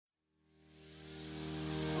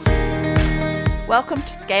Welcome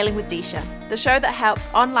to Scaling with Disha, the show that helps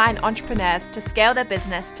online entrepreneurs to scale their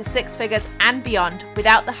business to six figures and beyond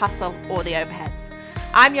without the hustle or the overheads.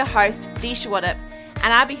 I'm your host, Disha Waddup,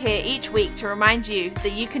 and I'll be here each week to remind you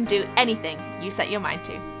that you can do anything you set your mind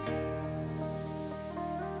to.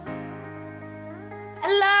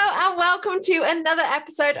 Hello and welcome to another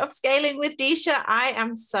episode of Scaling with Disha. I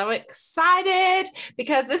am so excited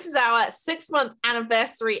because this is our 6-month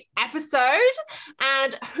anniversary episode,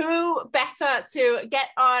 and who better to get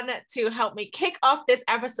on to help me kick off this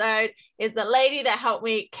episode is the lady that helped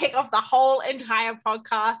me kick off the whole entire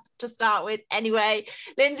podcast to start with anyway.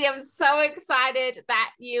 Lindsay, I'm so excited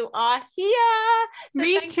that you are here. So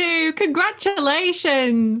me too.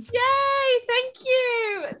 Congratulations. Yay, thank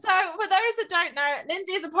you. So for those that don't know,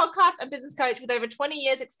 Lindsay is a podcast and business coach with over 20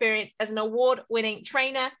 years experience as an award-winning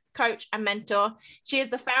trainer, coach, and mentor. She is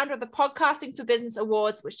the founder of the Podcasting for Business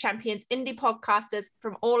Awards, which champions indie podcasters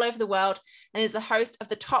from all over the world, and is the host of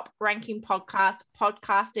the top-ranking podcast,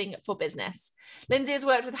 Podcasting for Business. Lindsay has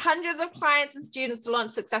worked with hundreds of clients and students to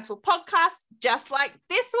launch successful podcasts, just like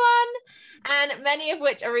this one, and many of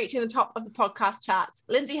which are reaching the top of the podcast charts.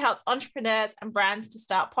 Lindsay helps entrepreneurs and brands to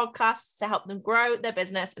start podcasts to help them grow their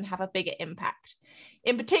business and have a bigger impact.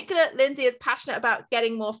 In particular, Lindsay is passionate about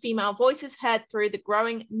getting more female voices heard through the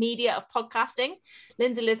growing media of podcasting.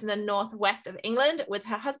 Lindsay lives in the northwest of England with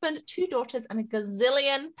her husband, 2 daughters, and a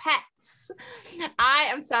gazillion pets. I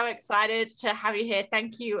am so excited to have you here.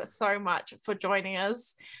 Thank you so much for joining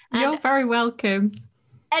us. You're very welcome.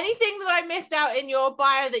 Anything that I missed out in your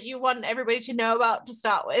bio that you want everybody to know about to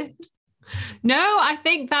start with? No, I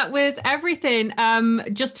think that was everything.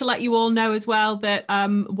 Just to let you all know as well that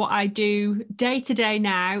what I do day to day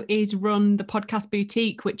now is run the Podcast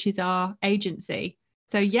Boutique, which is our agency.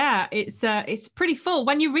 So yeah, it's pretty full.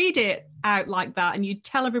 When you read it out like that and you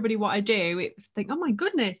tell everybody what I do, it's think, oh my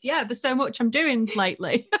goodness, yeah, there's so much I'm doing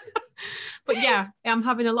lately. But yeah, I'm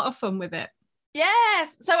having a lot of fun with it.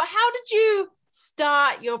 Yes. So how did you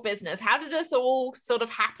start your business? How did this all sort of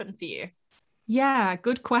happen for you? Yeah,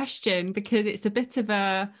 good question, because it's a bit of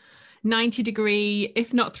a 90-degree,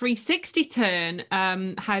 if not 360 turn,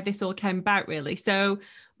 how this all came about, really. So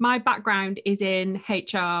my background is in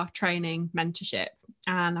HR training, mentorship,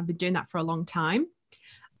 and I've been doing that for a long time.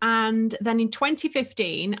 And then in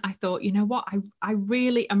 2015, I thought, you know what, I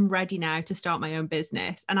really am ready now to start my own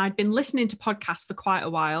business. And I'd been listening to podcasts for quite a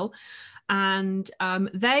while. And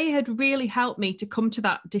they had really helped me to come to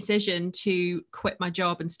that decision to quit my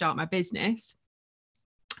job and start my business.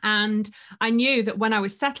 And I knew that when I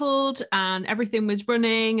was settled and everything was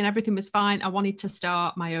running and everything was fine, I wanted to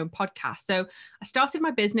start my own podcast. So I started my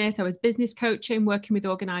business. I was business coaching, working with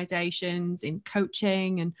organizations in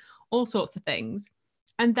coaching and all sorts of things.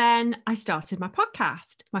 And then I started my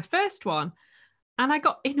podcast, my first one. And I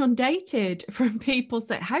got inundated from people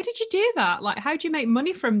saying, how did you do that? Like, how do you make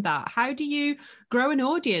money from that? How do you grow an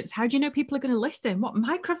audience? How do you know people are going to listen? What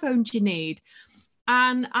microphone do you need?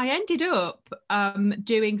 And I ended up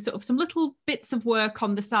doing sort of some little bits of work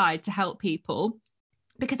on the side to help people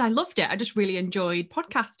because I loved it. I just really enjoyed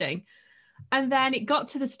podcasting. And then it got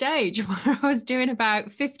to the stage where I was doing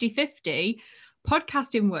about 50-50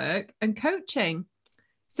 podcasting work and coaching.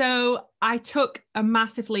 So I took a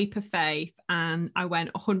massive leap of faith and I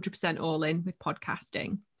went 100% all in with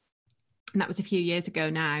podcasting. And that was a few years ago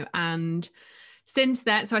now. And since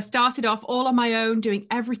then, so I started off all on my own, doing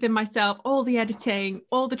everything myself, all the editing,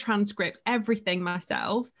 all the transcripts, everything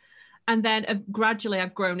myself. And then gradually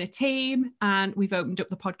I've grown a team and we've opened up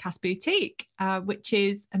the Podcast Boutique, which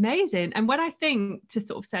is amazing. And when I think to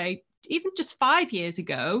sort of say, even just 5 years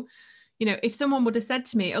ago, you know, if someone would have said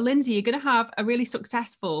to me, oh, Lindsay, you're going to have a really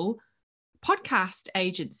successful podcast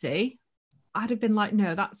agency, I'd have been like,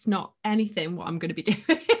 no, that's not anything what I'm going to be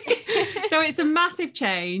doing. So it's a massive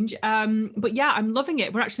change. But yeah, I'm loving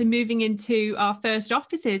it. We're actually moving into our first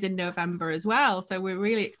offices in November as well. So we're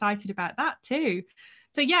really excited about that too.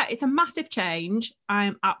 So yeah, it's a massive change.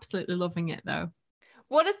 I'm absolutely loving it though.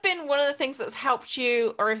 What has been one of the things that's helped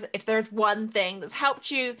you, or if there's one thing that's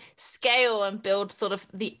helped you scale and build sort of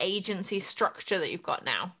the agency structure that you've got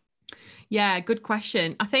now? Yeah, good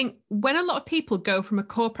question. I think when a lot of people go from a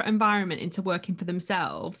corporate environment into working for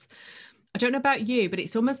themselves, I don't know about you, but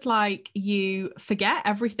it's almost like you forget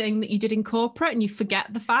everything that you did in corporate and you forget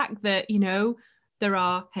the fact that, you know, there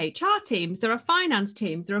are HR teams, there are finance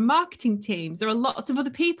teams, there are marketing teams, there are lots of other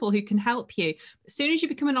people who can help you. As soon as you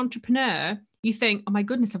become an entrepreneur, you think, oh my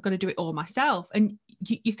goodness, I've got to do it all myself. And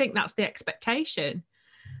you think that's the expectation.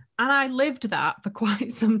 And I lived that for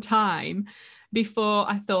quite some time before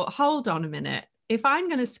I thought, hold on a minute. If I'm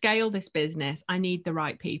going to scale this business, I need the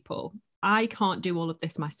right people. I can't do all of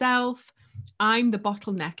this myself. I'm the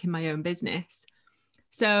bottleneck in my own business.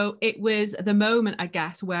 So it was the moment, I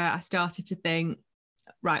guess, where I started to think,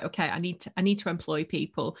 right, okay, I need to employ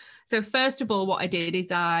people. So first of all, what I did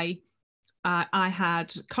is I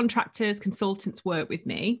had contractors, consultants work with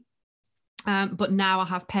me. But now I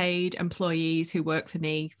have paid employees who work for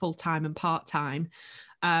me full-time and part-time.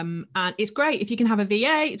 And it's great if you can have a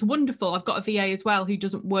VA. It's wonderful. I've got a VA as well who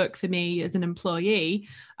doesn't work for me as an employee.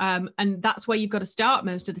 And that's where you've got to start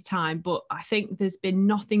most of the time. But I think there's been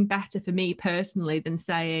nothing better for me personally than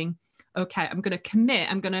saying, okay, I'm going to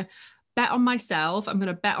commit. I'm going to bet on myself. I'm going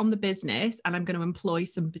to bet on the business, and I'm going to employ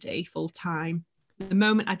somebody full-time. The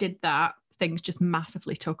moment I did that, things just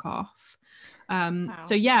massively took off. Wow.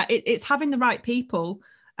 So yeah, it's having the right people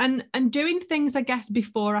and doing things, I guess,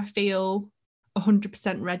 before I feel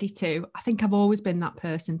 100% ready to. I think I've always been that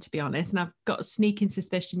person, to be honest. And I've got a sneaking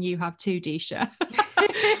suspicion you have too, Disha.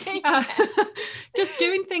 Just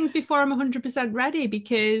doing things before I'm 100% ready,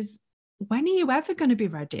 because when are you ever going to be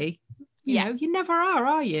ready? You know, you never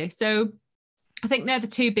are you? So I think they're the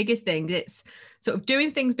two biggest things. It's sort of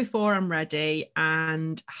doing things before I'm ready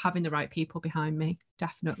and having the right people behind me,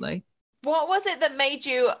 definitely. What was it that made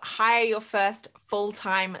you hire your first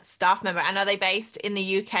full-time staff member? And are they based in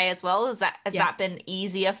the UK as well? Has that been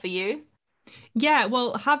easier for you? Yeah,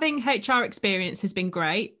 well, having HR experience has been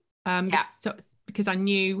great. Because I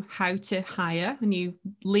knew how to hire, I knew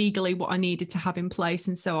legally what I needed to have in place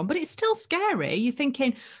and so on. But it's still scary. You're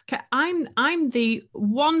thinking, okay, I'm the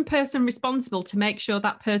one person responsible to make sure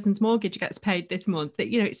that person's mortgage gets paid this month.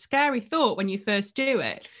 That, it's a scary thought when you first do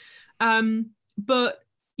it. But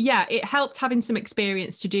yeah, it helped having some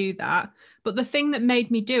experience to do that. But the thing that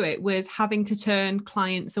made me do it was having to turn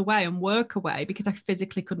clients away and work away because I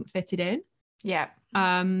physically couldn't fit it in. Yeah.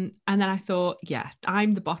 And then I thought, yeah,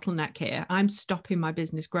 I'm the bottleneck here. I'm stopping my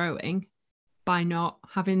business growing by not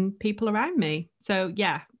having people around me. So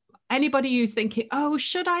yeah, anybody who's thinking, oh,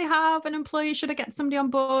 should I have an employee? Should I get somebody on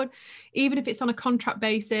board? Even if it's on a contract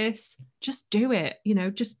basis, just do it.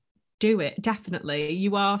 Just do it. Definitely.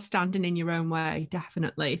 You are standing in your own way.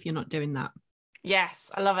 Definitely. If you're not doing that. Yes,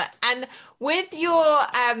 I love it. And with your,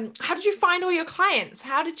 how did you find all your clients?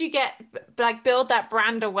 How did you build that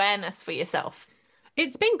brand awareness for yourself?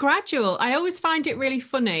 It's been gradual. I always find it really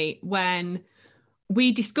funny when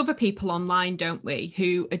we discover people online, don't we,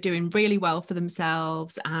 who are doing really well for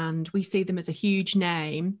themselves, and we see them as a huge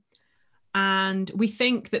name, and we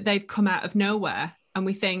think that they've come out of nowhere. And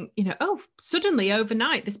we think, oh, suddenly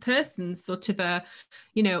overnight, this person's sort of a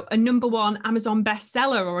number one Amazon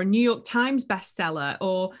bestseller or a New York Times bestseller,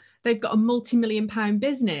 or they've got a multi-million-pound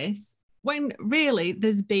business, when really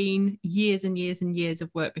there's been years and years and years of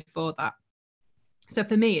work before that. So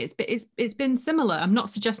for me, it's been similar. I'm not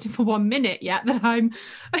suggesting for 1 minute yet that I'm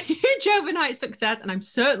a huge overnight success, and I'm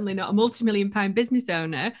certainly not a multi-million-pound business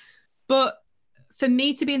owner. But for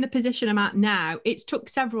me to be in the position I'm at now, it's took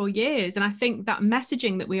several years. And I think that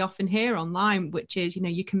messaging that we often hear online, which is,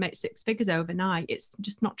 you can make 6 figures overnight, it's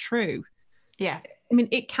just not true. Yeah. I mean,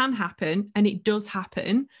 it can happen, and it does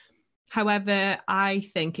happen. However, I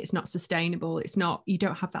think it's not sustainable. You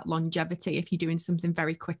don't have that longevity if you're doing something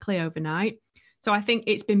very quickly overnight. So I think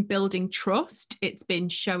it's been building trust. It's been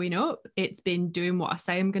showing up. It's been doing what I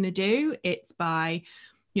say I'm going to do. It's by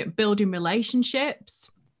building relationships.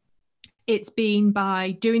 It's been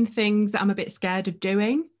by doing things that I'm a bit scared of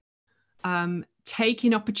doing,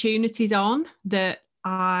 taking opportunities on that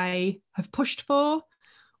I have pushed for,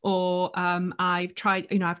 or I've tried,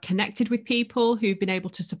 I've connected with people who've been able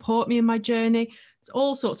to support me in my journey. It's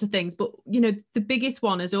all sorts of things. But, the biggest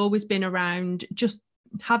one has always been around just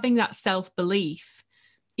having that self-belief,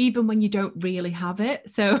 even when you don't really have it.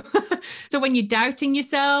 So when you're doubting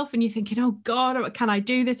yourself and you're thinking, oh God, can I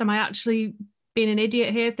do this? Am I actually being an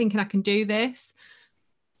idiot here thinking I can do this?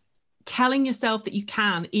 Telling yourself that you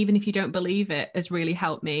can, even if you don't believe it, has really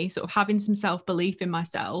helped me. Sort of having some self-belief in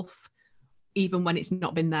myself, even when it's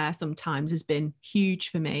not been there sometimes, has been huge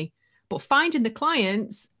for me. But finding the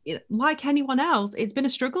clients, like anyone else, it's been a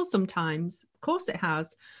struggle sometimes. Of course it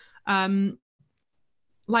has.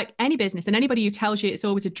 Like any business, and anybody who tells you it's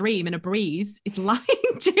always a dream and a breeze is lying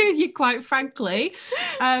to you, quite frankly.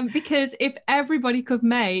 Because if everybody could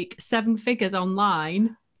make 7 figures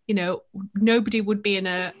online, nobody would be in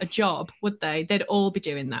a job, would they? They'd all be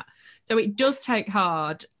doing that. So it does take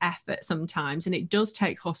hard effort sometimes, and it does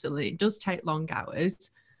take hustle, and it does take long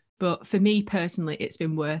hours. But for me personally, it's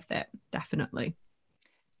been worth it, definitely.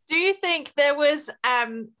 Do you think there was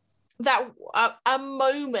a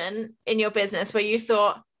moment in your business where you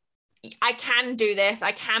thought, I can do this,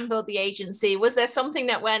 I can build the agency? Was there something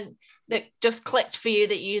that just clicked for you,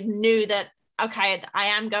 that you knew that okay, I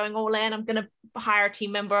am going all in. I'm going to hire a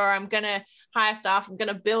team member. I'm going to hire staff. I'm going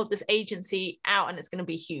to build this agency out, and it's going to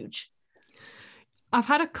be huge? I've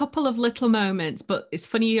had a couple of little moments, but it's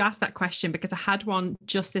funny you asked that question because I had one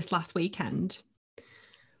just this last weekend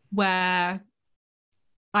where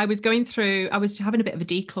I was having a bit of a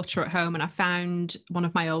declutter at home, and I found one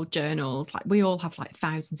of my old journals. Like, we all have like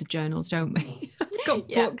thousands of journals, don't we? I've got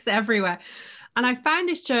books everywhere. And I found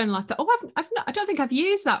this journal. I thought, I don't think I've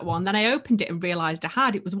used that one. Then I opened it and realized I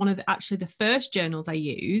had. It was one of the first journals I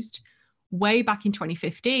used way back in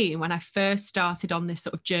 2015 when I first started on this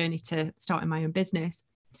sort of journey to starting my own business.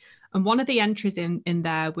 And one of the entries in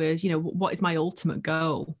there was, what is my ultimate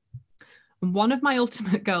goal? And one of my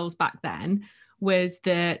ultimate goals back then was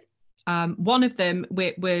that one of them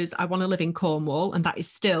was I want to live in Cornwall, and that is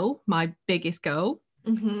still my biggest goal.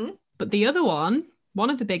 Mm-hmm. But the other one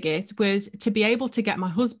of the biggest, was to be able to get my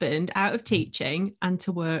husband out of teaching and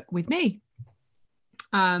to work with me.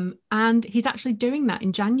 And he's actually doing that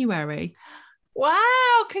in January.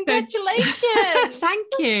 Wow, congratulations. Thank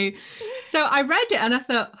you. So I read it and I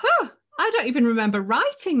thought, I don't even remember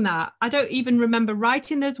writing that. I don't even remember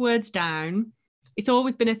writing those words down. It's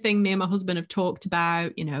always been a thing me and my husband have talked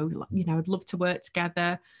about, I'd love to work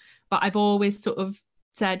together, but I've always sort of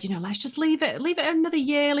said, let's just leave it another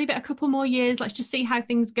year, leave it a couple more years. Let's just see how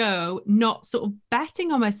things go, not sort of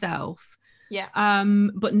betting on myself. Yeah.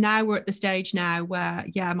 But now we're at the stage now where,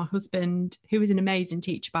 my husband, who is an amazing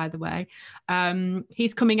teacher, by the way,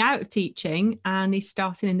 he's coming out of teaching and he's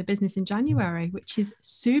starting in the business in January, which is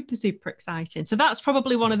super, super exciting. So that's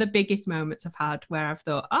probably one of the biggest moments I've had where I've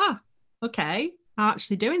thought, okay, I'm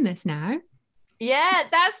actually doing this now. Yeah,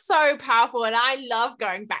 that's so powerful. And I love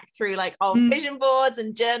going back through like old vision boards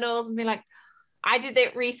and journals and be like, I did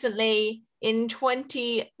it recently in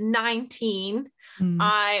 2019.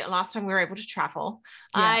 Last time we were able to travel,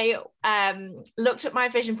 I looked at my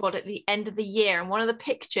vision board at the end of the year, and one of the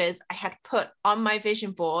pictures I had put on my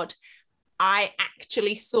vision board, I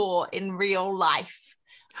actually saw in real life.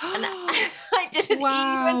 And I didn't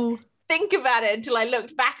even think about it until I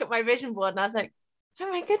looked back at my vision board, and I was like, oh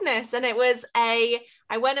my goodness. And it was I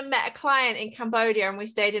went and met a client in Cambodia, and we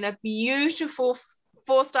stayed in a beautiful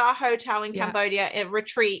 4-star hotel in Cambodia, a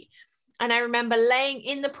retreat. And I remember laying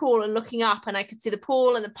in the pool and looking up, and I could see the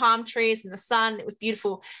pool and the palm trees and the sun. It was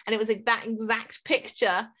beautiful. And it was like that exact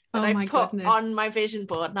picture that I put on my vision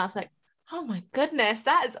board. And I was like, oh my goodness,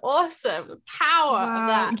 that is awesome. The power of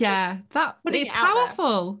that. Yeah, that is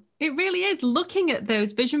powerful. It really is. Looking at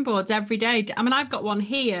those vision boards every day. I mean, I've got one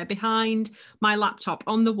here behind my laptop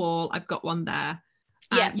on the wall. I've got one there.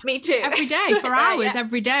 Yeah, me too. Every day for hours,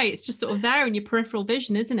 every day. It's just sort of there in your peripheral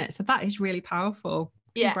vision, isn't it? So that is really powerful.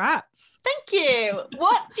 Congrats. Thank you.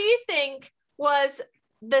 What do you think was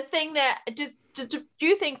the thing that do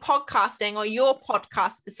you think podcasting, or your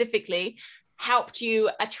podcast specifically, helped you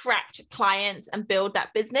attract clients and build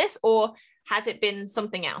that business, or has it been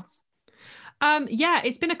something else?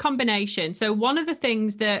 It's been a combination. So one of the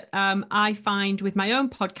things that I find with my own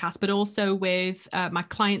podcast, but also with my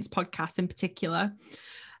clients' podcasts in particular,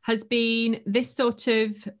 has been this sort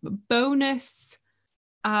of bonus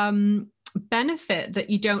benefit that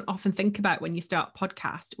you don't often think about when you start a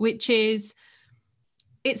podcast, which is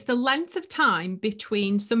it's the length of time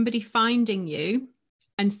between somebody finding you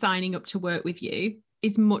and signing up to work with you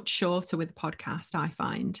is much shorter with a podcast, I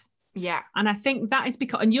find. Yeah. And I think that is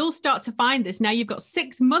because, and you'll start to find this now, you've got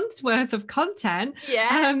 6 months worth of content.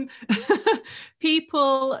 Yeah.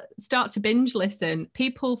 People start to binge listen.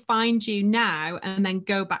 People find you now and then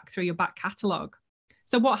go back through your back catalogue.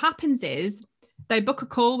 So what happens is they book a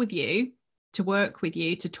call with you to work with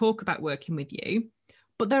you, to talk about working with you,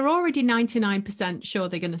 but they're already 99% sure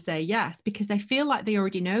they're going to say yes, because they feel like they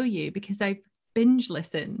already know you, because they've binge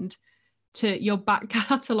listened to your back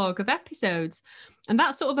catalogue of episodes. And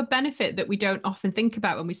that's sort of a benefit that we don't often think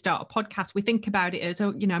about when we start a podcast. We think about it as,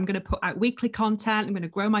 I'm going to put out weekly content, I'm going to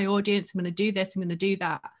grow my audience, I'm going to do this, I'm going to do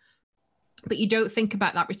that. But you don't think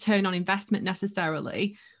about that return on investment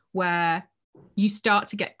necessarily, where you start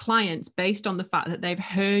to get clients based on the fact that they've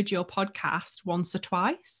heard your podcast once or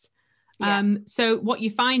twice. Yeah. So what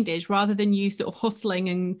you find is, rather than you sort of hustling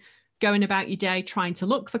and going about your day trying to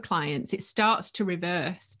look for clients, it starts to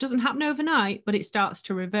reverse. Doesn't happen overnight, but it starts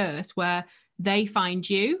to reverse, where they find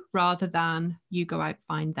you rather than you go out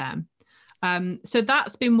and find them. So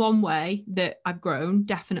that's been one way that I've grown,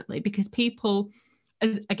 definitely, because people,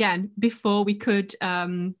 again, before we could,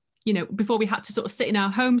 before we had to sort of sit in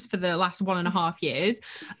our homes for the last 1.5 years,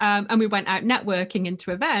 and we went out networking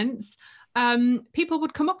into events, people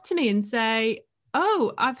would come up to me and say,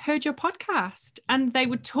 oh, I've heard your podcast. And they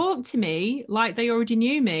would talk to me like they already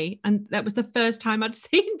knew me. And that was the first time I'd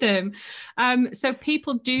seen them. So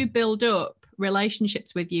people do build up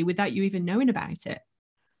relationships with you without you even knowing about it.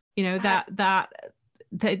 You know,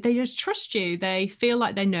 they just trust you. They feel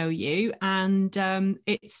like they know you. And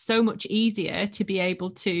it's so much easier to be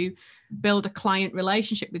able to build a client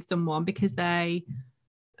relationship with someone because they've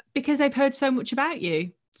heard so much about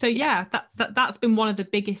you. So yeah, that's been one of the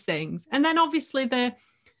biggest things. And then obviously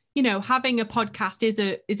having a podcast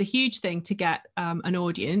is a huge thing to get an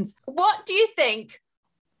audience. What do you think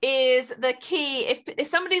is the key if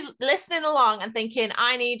somebody's listening along and thinking,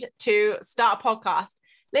 I need to start a podcast?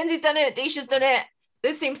 Lindsay's done it, Disha's done it.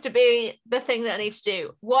 This seems to be the thing that I need to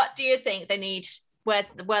do. What do you think they need? What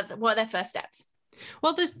are their first steps?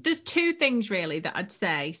 Well, there's two things really that I'd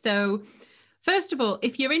say. So first of all,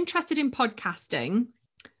 if you're interested in podcasting,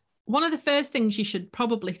 one of the first things you should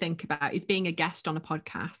probably think about is being a guest on a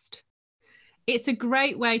podcast. It's a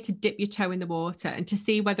great way to dip your toe in the water and to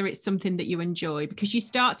see whether it's something that you enjoy, because you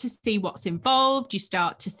start to see what's involved. You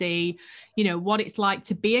start to see, what it's like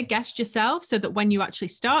to be a guest yourself, so that when you actually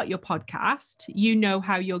start your podcast, you know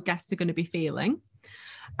how your guests are going to be feeling.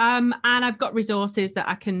 And I've got resources that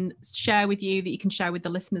I can share with you that you can share with the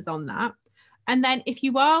listeners on that. And then if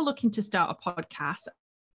you are looking to start a podcast,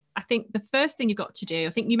 I think the first thing you've got to do,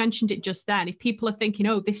 I think you mentioned it just then, if people are thinking,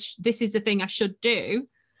 oh, this is the thing I should do,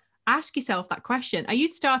 ask yourself that question. Are you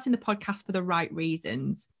starting the podcast for the right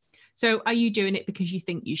reasons? So are you doing it because you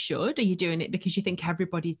think you should? Are you doing it because you think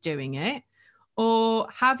everybody's doing it? Or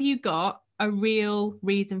have you got a real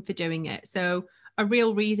reason for doing it? So a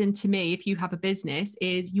real reason to me, if you have a business,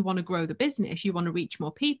 is you want to grow the business, you want to reach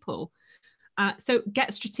more people. So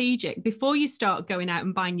get strategic. Before you start going out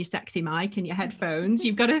and buying your sexy mic and your headphones,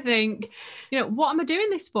 you've got to think, what am I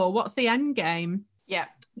doing this for? What's the end game? Yeah.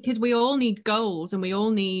 Because we all need goals and we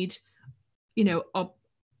all need,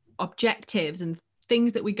 objectives and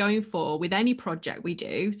things that we're going for with any project we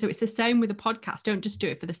do. So it's the same with a podcast. Don't just do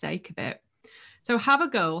it for the sake of it. So have a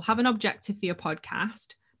goal, have an objective for your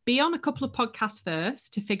podcast. Be on a couple of podcasts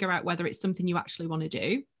first to figure out whether it's something you actually want to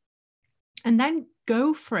do. And then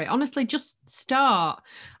go for it. Honestly, just start.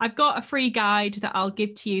 I've got a free guide that I'll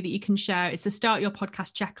give to you that you can share. It's a Start Your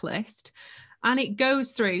Podcast checklist. And it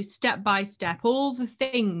goes through step by step all the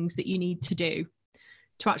things that you need to do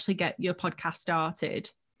to actually get your podcast started.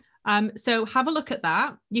 So have a look at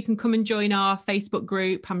that. You can come and join our Facebook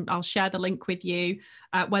group. I'll share the link with you,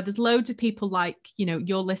 where there's loads of people like,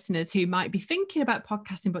 your listeners who might be thinking about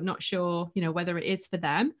podcasting, but not sure, whether it is for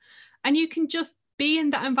them. And you can just be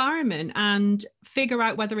in that environment and figure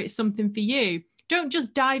out whether it's something for you. Don't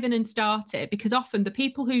just dive in and start it, because often the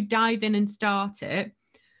people who dive in and start it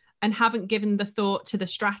and haven't given the thought to the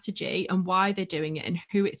strategy and why they're doing it and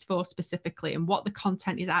who it's for specifically and what the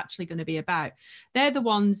content is actually going to be about, they're the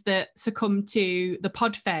ones that succumb to the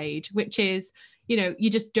pod fade, which is, you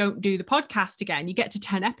just don't do the podcast again. You get to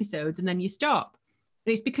 10 episodes and then you stop.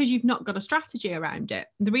 And it's because you've not got a strategy around it.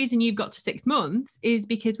 The reason you've got to 6 months is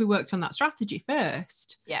because we worked on that strategy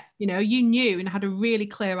first. Yeah. You knew and had a really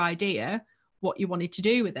clear idea what you wanted to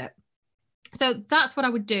do with it. So that's what I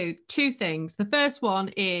would do. 2 things. The first one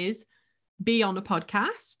is be on a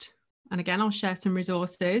podcast. And again, I'll share some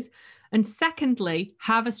resources. And secondly,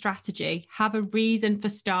 have a strategy, have a reason for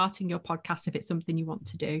starting your podcast if it's something you want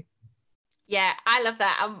to do. Yeah, I love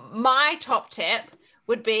that. My top tip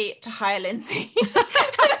would be to hire Lindsay.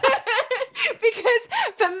 Because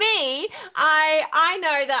for me, I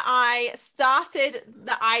know that I started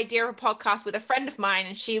the idea of a podcast with a friend of mine,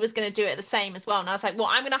 and she was going to do it the same as well. And I was like, well,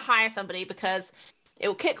 I'm going to hire somebody because it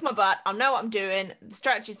will kick my butt. I'll know what I'm doing. The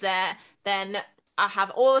strategy's there. Then I have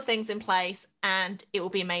all the things in place and it will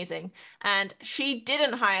be amazing. And she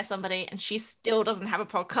didn't hire somebody and she still doesn't have a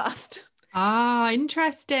podcast. Ah,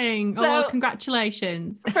 interesting. So,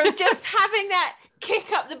 congratulations. From just having that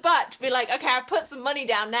kick up the butt to be like, okay, I've put some money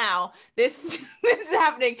down now. This is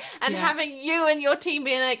happening. And having you and your team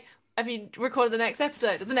being like, have you recorded the next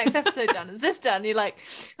episode? Is the next episode done? Is this done? You're like,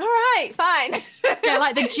 all right, fine. Yeah,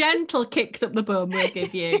 like the gentle kicks up the bum we'll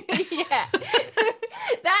give you. Yeah.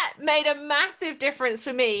 That made a massive difference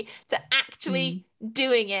for me to actually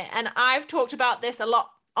doing it. And I've talked about this a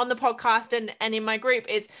lot on the podcast and in my group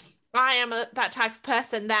is I am that type of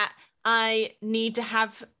person that I need to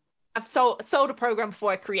have. I've sold a program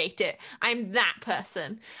before I create it. I'm that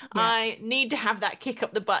person. Yeah. I need to have that kick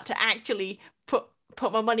up the butt to actually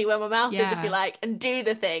put my money where my mouth is, if you like, and do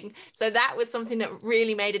the thing. So that was something that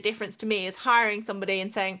really made a difference to me, is hiring somebody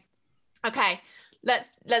and saying, okay,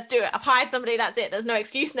 let's do it. I've hired somebody. That's it. There's no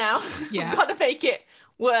excuse now. Yeah. I've got to make it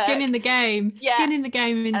work. Skin in the game. Yeah. Skin in the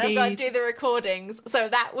game, indeed. And I've got to do the recordings. So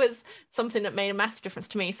that was something that made a massive difference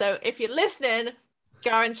to me. So if you're listening,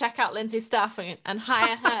 go and check out Lindsay's stuff and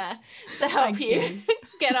hire her to help you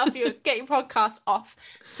get your podcast off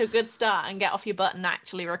to a good start and get off your butt and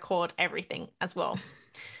actually record everything as well.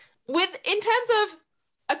 In terms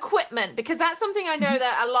of equipment, because that's something I know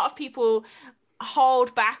that a lot of people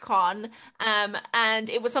hold back on, and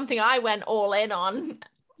it was something I went all in on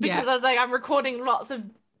because I was like, I'm recording lots of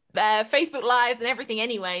Facebook lives and everything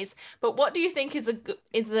anyways. But what do you think is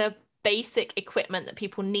the basic equipment that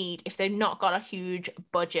people need if they've not got a huge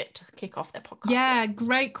budget to kick off their podcast? Yeah,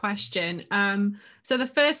 great question. So the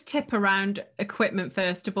first tip around equipment,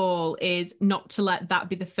 first of all, is not to let that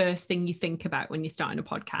be the first thing you think about when you're starting a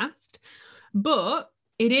podcast. But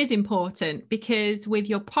it is important, because with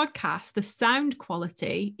your podcast, the sound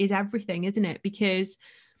quality is everything, isn't it? Because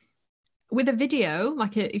with a video,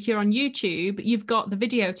 like if you're on YouTube, you've got the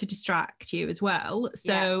video to distract you as well.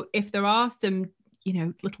 So if there are some,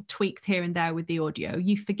 little tweaks here and there with the audio,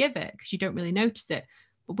 you forgive it because you don't really notice it.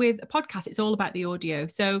 But with a podcast, it's all about the audio.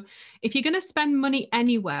 So if you're going to spend money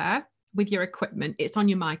anywhere with your equipment, it's on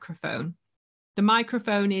your microphone. The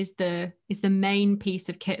microphone is the main piece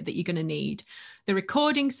of kit that you're going to need. The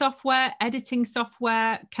recording software, editing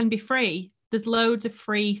software can be free. There's loads of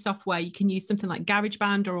free software. You can use something like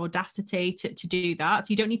GarageBand or Audacity to do that.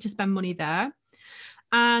 So you don't need to spend money there.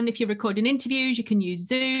 And if you're recording interviews, you can use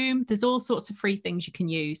Zoom. There's all sorts of free things you can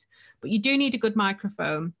use, but you do need a good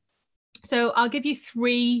microphone. So I'll give you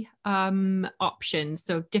three options,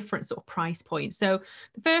 so different sort of price points. So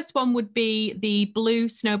the first one would be the Blue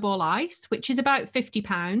Snowball Ice, which is about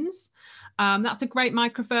 £50. That's a great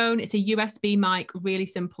microphone. It's a USB mic, really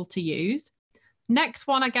simple to use. Next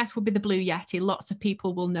one, I guess, would be the Blue Yeti. Lots of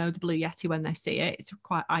people will know the Blue Yeti when they see it. It's a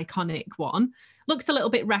quite iconic one. Looks a little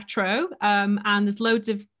bit retro, and there's loads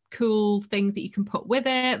of cool things that you can put with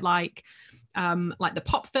it, like the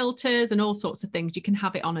pop filters and all sorts of things. You can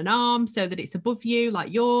have it on an arm so that it's above you,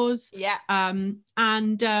 like yours. Yeah.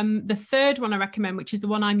 The third one I recommend, which is the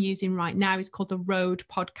one I'm using right now, is called the Rode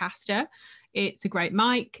Podcaster. It's a great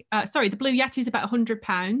mic. The Blue Yeti is about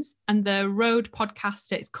 £100, and the Rode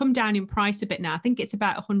Podcaster, it's come down in price a bit now. I think it's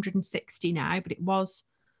about 160 now, but it was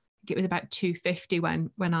about 250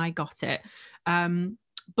 when I got it.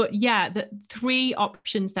 But yeah, the three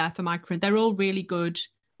options there for microphone. They're all really good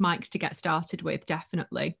mics to get started with,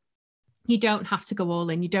 definitely. You don't have to go all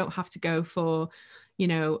in. You don't have to go for,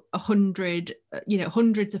 hundreds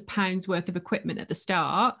of pounds worth of equipment at the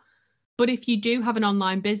start. But if you do have an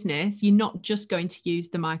online business, you're not just going to use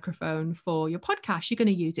the microphone for your podcast. You're going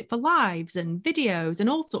to use it for lives and videos and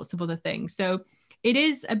all sorts of other things. So it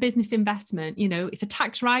is a business investment, it's a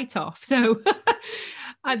tax write-off. So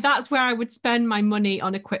that's where I would spend my money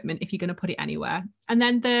on equipment if you're going to put it anywhere. And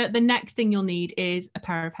then the next thing you'll need is a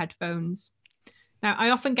pair of headphones. Now,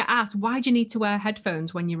 I often get asked, why do you need to wear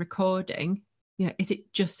headphones when you're recording? Is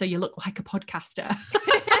it just so you look like a podcaster?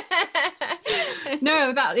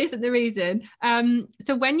 No, that isn't the reason.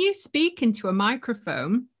 So when you speak into a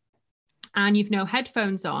microphone and you've no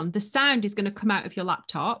headphones on, the sound is going to come out of your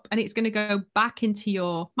laptop and it's going to go back into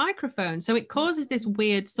your microphone. So it causes this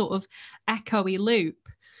weird sort of echoey loop.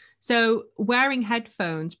 So wearing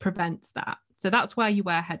headphones prevents that. So that's why you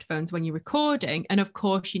wear headphones when you're recording. And of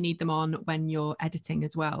course, you need them on when you're editing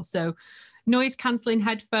as well. So noise cancelling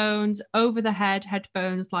headphones, over the head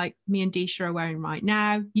headphones like me and Disha are wearing right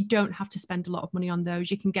now. You don't have to spend a lot of money on those.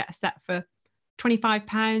 You can get a set for £25,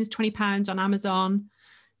 £20 on Amazon.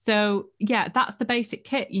 So yeah, that's the basic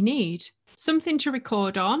kit you need. Something to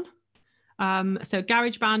record on. So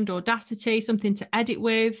GarageBand, Audacity, something to edit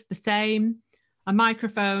with, the same, a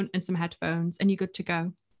microphone and some headphones, and you're good to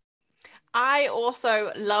go. I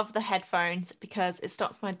also love the headphones because it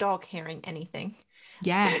stops my dog hearing anything.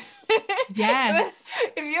 Yes. Yes.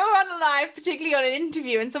 If you're on a live, particularly on an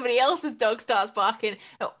interview, and somebody else's dog starts barking,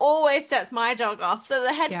 it always sets my dog off. So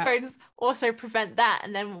the headphones also prevent that.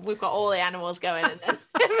 And then we've got all the animals going and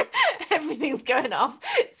everything's going off.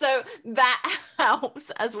 So that helps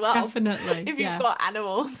as well. Definitely. If you've got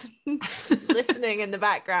animals listening in the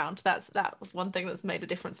background, that was one thing that's made a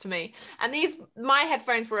difference for me. And my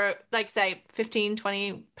headphones were, like, say,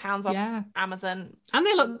 £15-20 off Amazon. And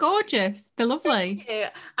they look gorgeous. They're lovely.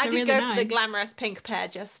 I did really go for the glamorous pink pair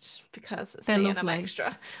just because it's me and I'm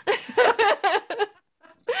extra.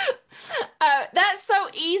 That's so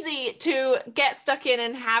easy to get stuck in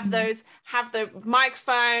and have the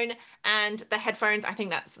microphone and the headphones. I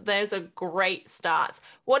think those are great starts.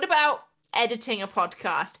 What about editing a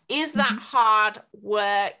podcast? Is that hard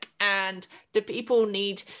work, and do people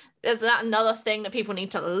need is that another thing that people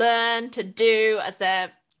need to learn to do as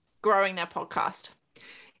they're growing their podcast?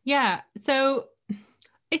 Yeah. So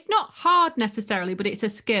it's not hard necessarily, but it's a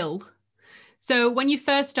skill. So when you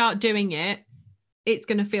first start doing it, it's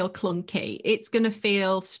going to feel clunky. It's going to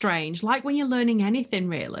feel strange, like when you're learning anything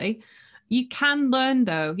really. You can learn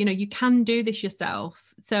though, you can do this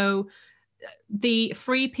yourself. So the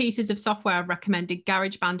free pieces of software I've recommended,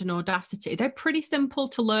 GarageBand and Audacity, they're pretty simple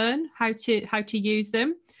to learn how to use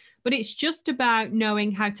them. But it's just about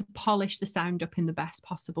knowing how to polish the sound up in the best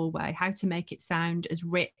possible way, how to make it sound as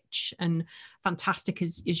rich and fantastic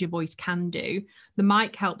as your voice can do. The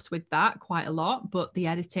mic helps with that quite a lot, but the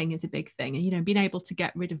editing is a big thing. And, being able to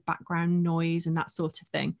get rid of background noise and that sort of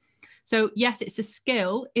thing. So yes, it's a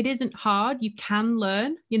skill. It isn't hard. You can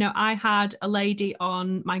learn. I had a lady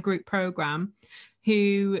on my group program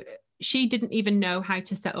who she didn't even know how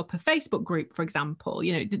to set up a Facebook group, for example.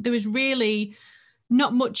 There was really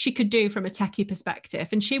not much she could do from a techie perspective.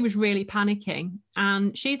 And she was really panicking.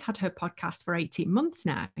 And she's had her podcast for 18 months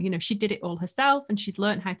now. She did it all herself and she's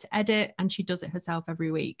learned how to edit and she does it herself every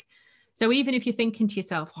week. So even if you're thinking to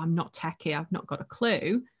yourself, I'm not techie, I've not got a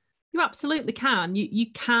clue, you absolutely can. You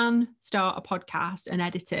can start a podcast and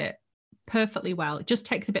edit it perfectly well. It just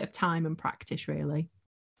takes a bit of time and practice, really.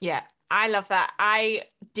 Yeah, I love that. I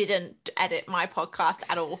didn't edit my podcast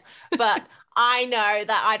at all, but I know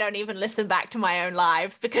that I don't even listen back to my own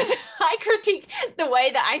lives because I critique the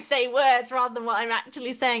way that I say words rather than what I'm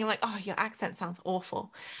actually saying. I'm like, oh, your accent sounds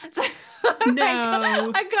awful. So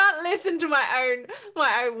no, I can't listen to my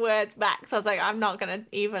own words back. So I was like, I'm not going to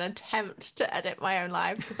even attempt to edit my own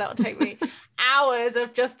lives because that will take me hours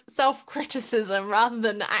of just self-criticism rather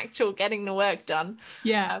than actual getting the work done.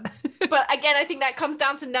 Yeah. But again, I think that comes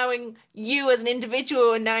down to knowing you as an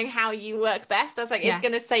individual and knowing how you work best. I was like, it's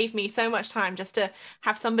going to save me so much time just to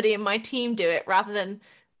have somebody in my team do it rather than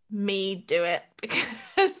me do it.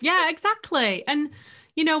 Because yeah, exactly. And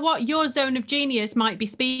you know what? Your zone of genius might be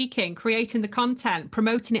speaking, creating the content,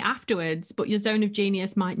 promoting it afterwards, but your zone of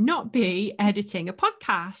genius might not be editing a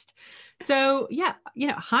podcast. So yeah,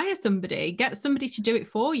 hire somebody, get somebody to do it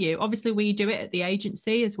for you. Obviously we do it at the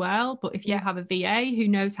agency as well, but if you have a VA who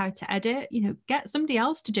knows how to edit, get somebody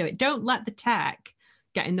else to do it. Don't let the tech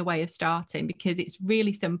get in the way of starting because it's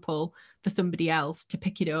really simple for somebody else to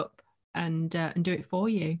pick it up and do it for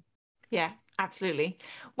you. Yeah, absolutely.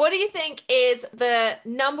 What do you think is the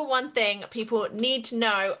number one thing people need to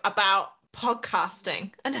know about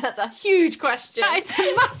podcasting? And that's a huge question. That is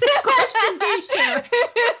a massive question, Disha.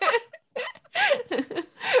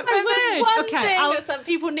 One thing that some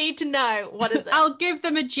people need to know. What is it? I'll give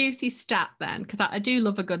them a juicy stat then, because I do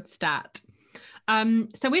love a good stat.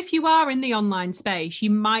 So if you are in the online space, you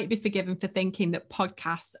might be forgiven for thinking that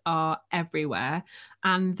podcasts are everywhere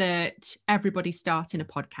and that everybody's starting a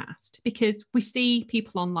podcast because we see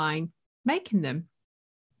people online making them.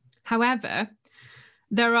 However,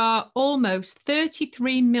 there are almost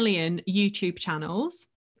 33 million YouTube channels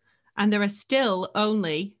and there are still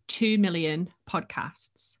only 2 million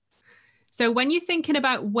podcasts. So when you're thinking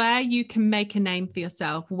about where you can make a name for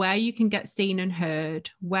yourself, where you can get seen and heard,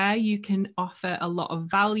 where you can offer a lot of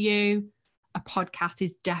value, a podcast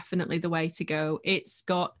is definitely the way to go. It's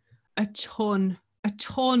got a ton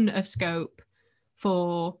of scope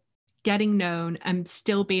for getting known and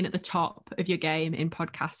still being at the top of your game in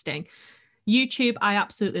podcasting. YouTube, I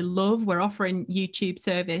absolutely love. We're offering YouTube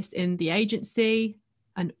service in the agency,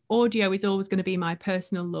 and audio is always going to be my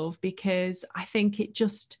personal love because I think it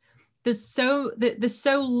just... There's so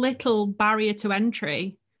little barrier to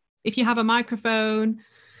entry. If you have a microphone,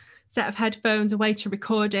 set of headphones, a way to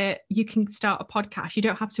record it, you can start a podcast. You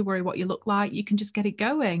don't have to worry what you look like. You can just get it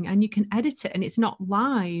going and you can edit it and it's not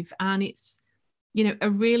live. And it's, a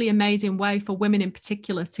really amazing way for women in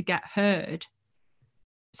particular to get heard.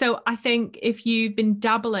 So I think if you've been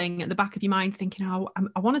dabbling at the back of your mind thinking, oh,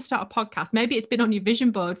 I want to start a podcast, maybe it's been on your vision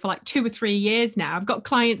board for like 2 or 3 years now. I've got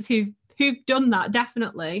clients who've done that,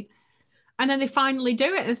 definitely. And then they finally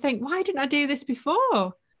do it and think, why didn't I do this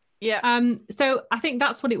before? Yeah. So I think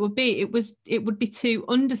that's what it would be. It would be to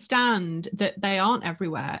understand that they aren't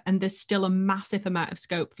everywhere and there's still a massive amount of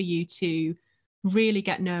scope for you to really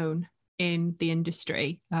get known in the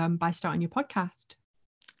industry by starting your podcast.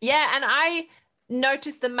 Yeah. And I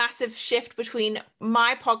noticed the massive shift between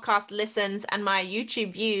my podcast listens and my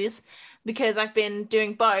YouTube views because I've been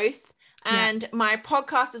doing both. And my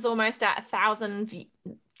podcast is almost at 1,000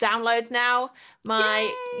 downloads now.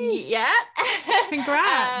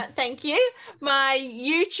 Congrats. Thank you. My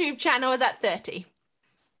YouTube channel is at 30.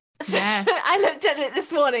 So Yes. I looked at it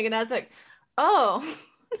this morning and I was like, oh,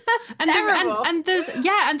 And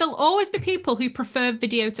there'll always be people who prefer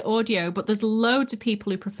video to audio, but there's loads of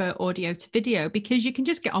people who prefer audio to video because you can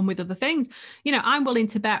just get on with other things. You know, I'm willing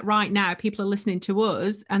to bet right now people are listening to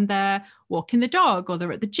us and they're walking the dog or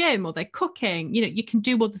they're at the gym or they're cooking. You know, you can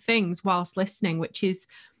do other things whilst listening, which is,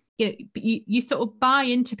 you know, you sort of buy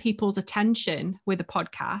into people's attention with a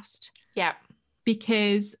podcast. Yeah.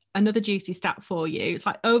 Because another juicy stat for you, it's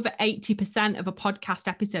like over 80% of a podcast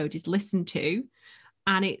episode is listened to,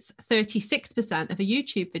 and it's 36% of a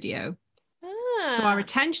YouTube video. So our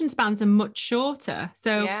attention spans are much shorter.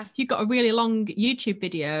 So if you've got a really long YouTube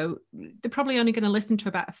video, they're probably only going to listen to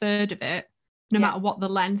about a third of it, no matter what the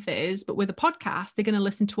length is. But with a podcast, they're going to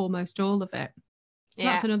listen to almost all of it. So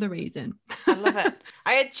that's another reason. I love it.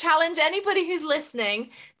 I challenge anybody who's listening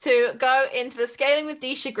to go into the Scaling with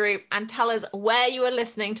Disha group and tell us where you are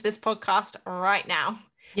listening to this podcast right now.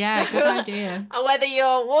 Yeah, so, good idea. Whether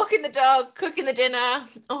you're walking the dog, cooking the dinner,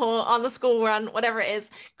 or on the school run, whatever it is,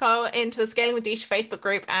 go into the Scaling with Disha Facebook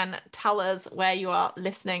group and tell us where you are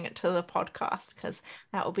listening to the podcast, because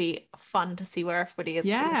that will be fun to see where everybody is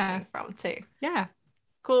listening from too. Yeah.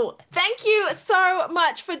 Cool. Thank you so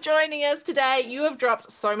much for joining us today. You have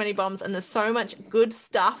dropped so many bombs and there's so much good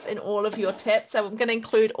stuff in all of your tips. So I'm going to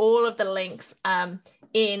include all of the links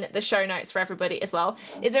in the show notes for everybody as well.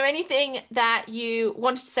 Is there anything that you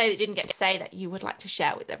wanted to say that you didn't get to say that you would like to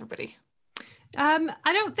share with everybody? I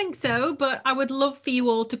don't think so, but I would love for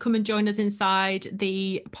you all to come and join us inside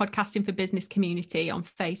the Podcasting for Business community on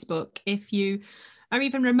Facebook. If you are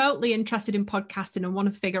even remotely interested in podcasting and want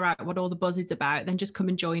to figure out what all the buzz is about, then just come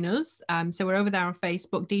and join us. So we're over there on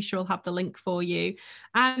Facebook. Disha will have the link for you.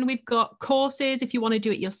 And we've got courses if you want to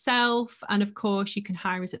do it yourself. And of course, you can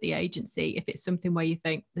hire us at the agency if it's something where you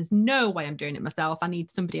think, there's no way I'm doing it myself. I need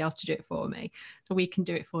somebody else to do it for me. So we can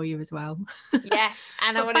do it for you as well. Yes.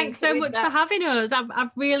 And thanks so much for having us.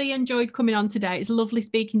 I've really enjoyed coming on today. It's lovely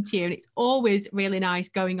speaking to you. And it's always really nice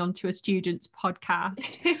going on to a student's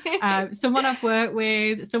podcast. Someone I've worked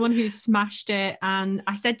with, someone who's smashed it. And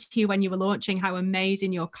I said to you when you were launching how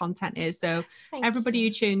amazing your content is. So everybody who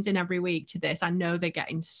tunes in every week to this, I know they're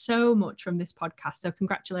getting so much from this podcast. So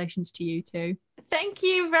congratulations to you too. Thank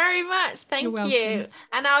you very much. Thank you.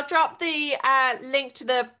 And I'll drop the link to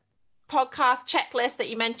the podcast checklist that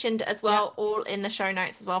you mentioned as well, all in the show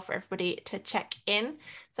notes as well for everybody to check in.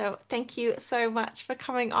 So thank you so much for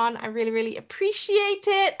coming on. I really, really appreciate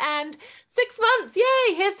it. And 6 months,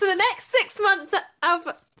 yay! Here's to the next 6 months of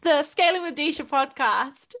the Scaling with Disha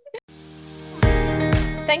podcast.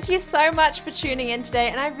 Thank you so much for tuning in today.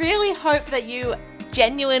 And I really hope that you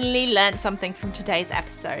genuinely learned something from today's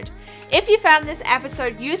episode. If you found this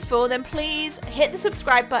episode useful, then please hit the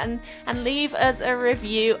subscribe button and leave us a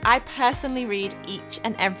review. I personally read each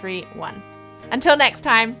and every one. Until next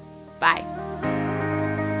time, bye.